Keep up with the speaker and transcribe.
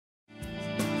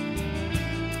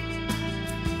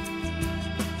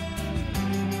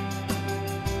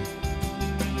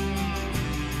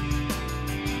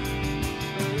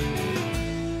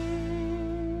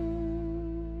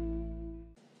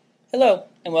Hello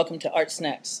and welcome to Art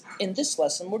Snacks. In this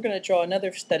lesson we're going to draw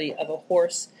another study of a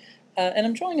horse and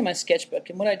I'm drawing in my sketchbook,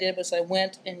 and what I did was I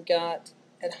went and got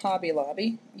at Hobby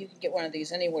Lobby, you can get one of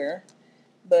these anywhere,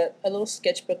 but a little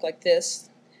sketchbook like this.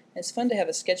 It's fun to have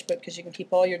a sketchbook because you can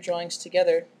keep all your drawings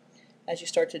together as you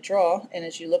start to draw, and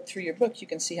as you look through your book you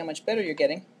can see how much better you're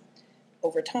getting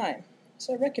over time.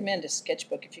 So I recommend a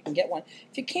sketchbook if you can get one.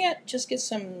 If you can't, just get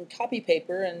some copy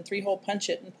paper and 3-hole punch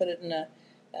it and put it in a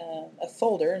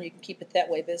folder, and you can keep it that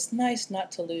way. But it's nice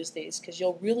not to lose these because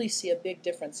you'll really see a big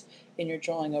difference in your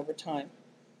drawing over time.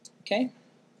 Okay?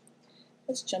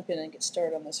 Let's jump in and get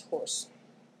started on this horse.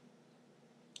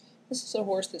 This is a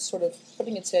horse that's sort of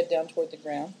putting its head down toward the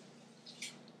ground.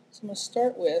 So I'm going to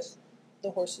start with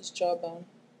the horse's jawbone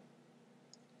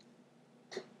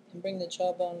and bring the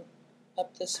jawbone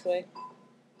up this way,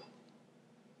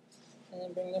 and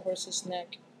then bring the horse's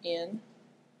neck in.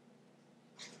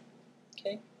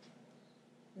 Okay?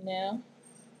 Now,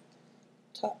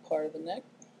 top part of the neck,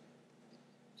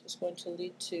 which is going to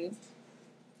lead to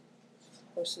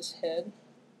the horse's head.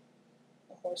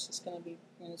 The horse is going to be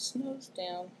bringing its nose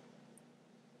down,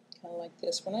 kind of like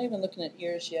this. We're not even looking at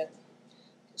ears yet,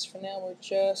 because for now we're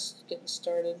just getting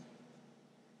started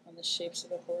on the shapes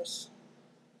of a horse.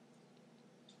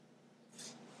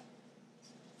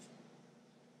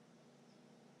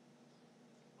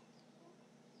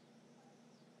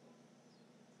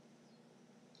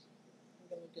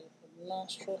 I'm going to get a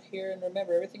nostril here, and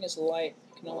remember, everything is light.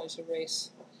 You can always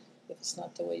erase if it's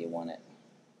not the way you want it.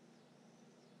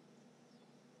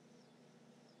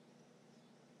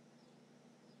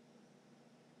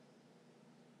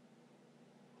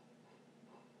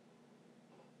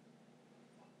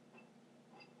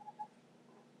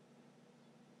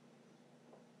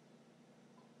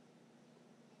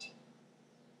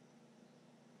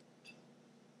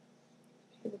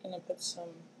 Here we're going to put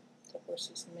the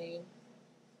horse's mane.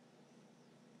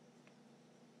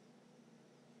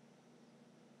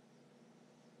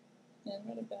 And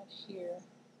right about here,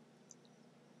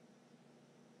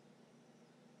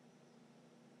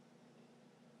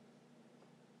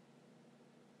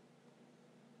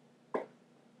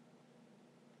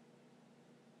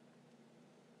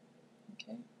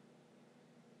 okay, and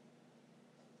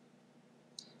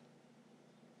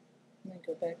then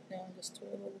go back now and just do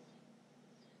a little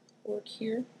work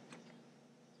here.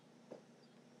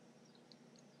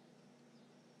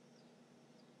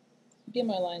 Again,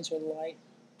 my lines are light,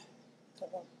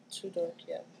 don't want too dark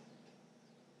yet.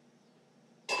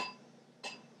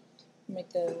 Make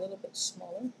that a little bit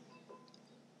smaller. And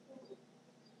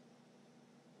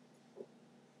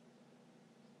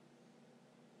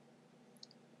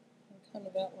kind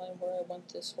of outline where I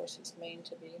want this horse's mane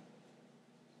to be.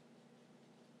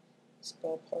 This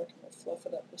ballpark, and we'll fluff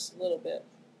it up just a little bit.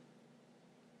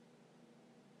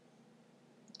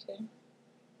 Okay.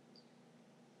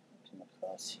 Come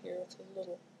across here with a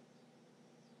little.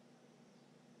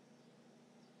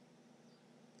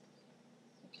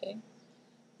 Okay.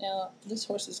 Now this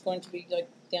horse is going to be like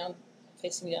down,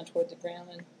 facing down toward the ground,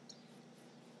 and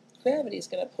gravity is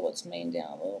going to pull its mane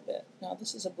down a little bit. Now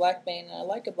this is a black mane, and I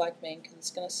like a black mane because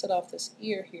it's going to set off this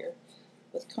ear here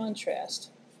with contrast.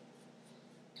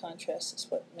 Contrast is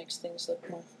what makes things look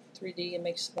more 3D and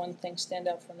makes one thing stand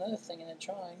out from another thing in a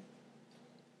drawing.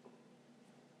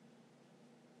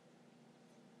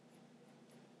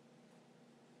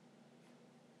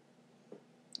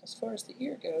 As far as the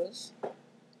ear goes, a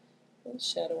little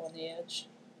shadow on the edge.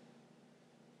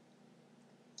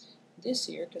 This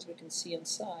ear, because we can see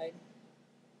inside,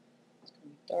 it's going to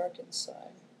be dark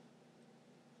inside.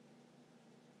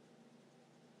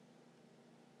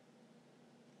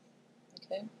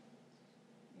 Okay.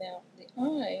 Now the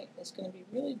eye is going to be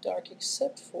really dark,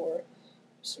 except for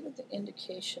sort of the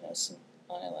indication of some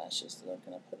eyelashes that I'm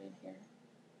going to put in here.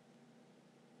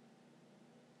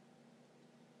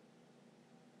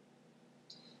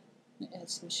 Add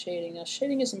some shading. Now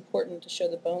shading is important to show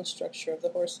the bone structure of the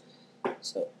horse,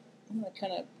 so I'm going to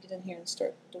kind of get in here and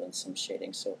start doing some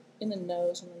shading. So in the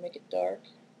nose I'm going to make it dark,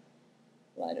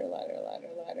 lighter, lighter, lighter,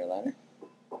 lighter, lighter.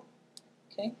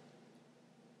 Okay.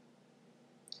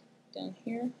 Down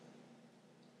here,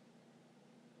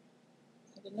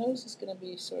 now the nose is going to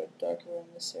be sort of darker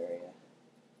in this area.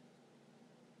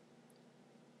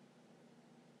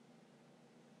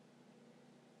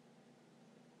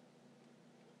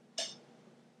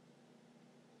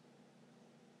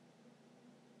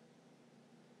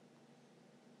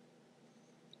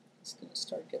 It's going to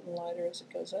start getting lighter as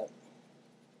it goes up.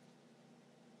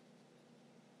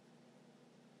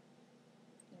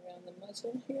 Around the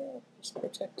muzzle here, just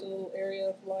protect a little area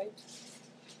of light.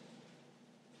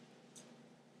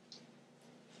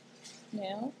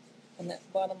 Now, on that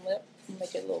bottom lip, I'll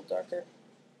make it a little darker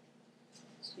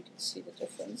so you can see the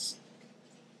difference.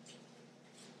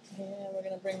 And we're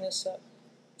going to bring this up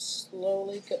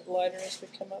slowly, get lighter as we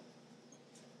come up.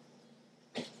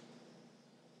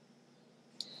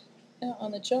 Now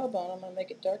on the jawbone, I'm going to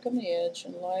make it dark on the edge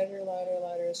and lighter, lighter,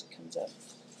 lighter as it comes up.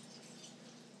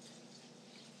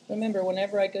 Remember,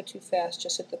 whenever I go too fast,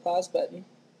 just hit the pause button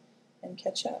and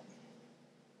catch up.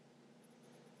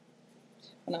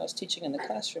 When I was teaching in the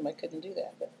classroom, I couldn't do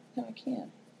that, but now I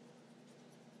can.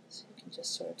 So you can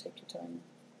just sort of take your time,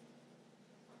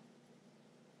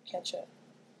 catch up.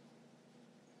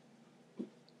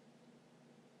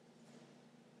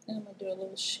 And I'm going to do a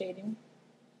little shading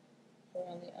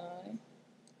around the eye.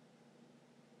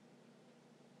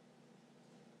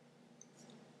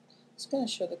 It's going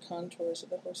to show the contours of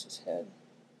the horse's head.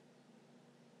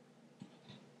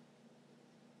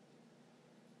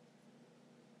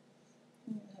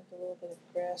 I'm going to have a little bit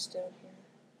of grass down here.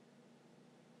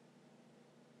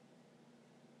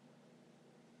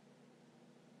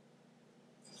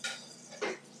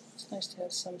 It's nice to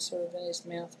have some sort of in his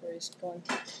mouth where he's going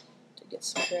to get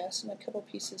some grass, and a couple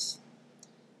pieces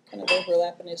kind of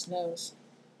overlap in his nose.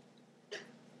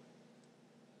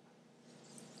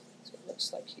 So it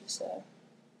looks like he's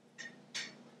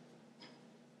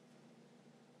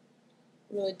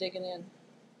really digging in.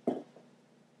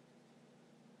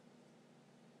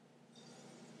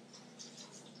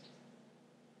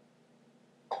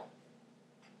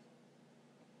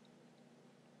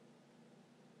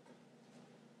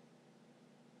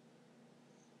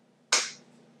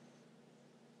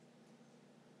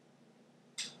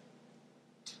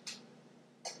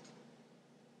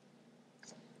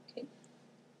 Okay,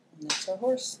 and that's our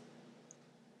horse.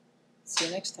 See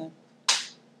you next time.